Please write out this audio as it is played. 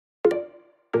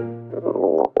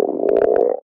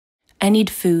I need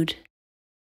food.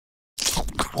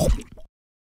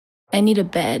 I need a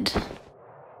bed.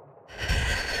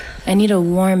 I need a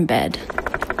warm bed.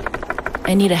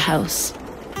 I need a house.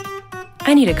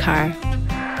 I need a car.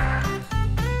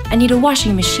 I need a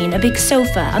washing machine, a big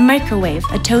sofa, a microwave,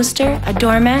 a toaster, a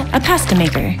doormat, a pasta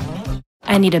maker.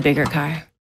 I need a bigger car.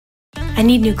 I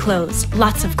need new clothes,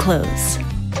 lots of clothes.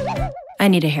 I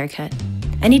need a haircut.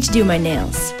 I need to do my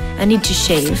nails. I need to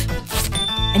shave.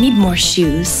 I need more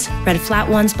shoes. Red flat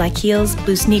ones, black heels,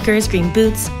 blue sneakers, green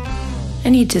boots. I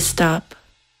need to stop.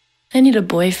 I need a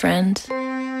boyfriend.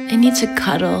 I need to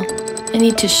cuddle. I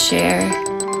need to share.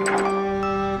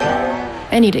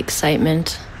 I need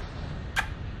excitement.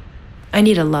 I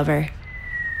need a lover.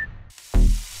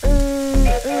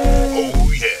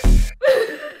 Oh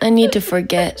yeah. I need to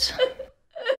forget.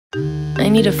 I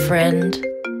need a friend.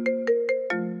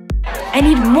 I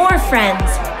need more friends.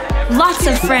 Lots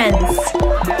of friends.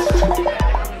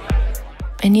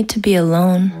 I need to be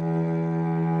alone.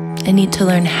 I need to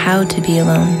learn how to be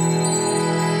alone.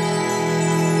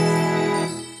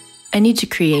 I need to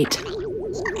create.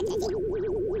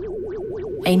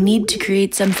 I need to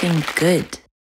create something good.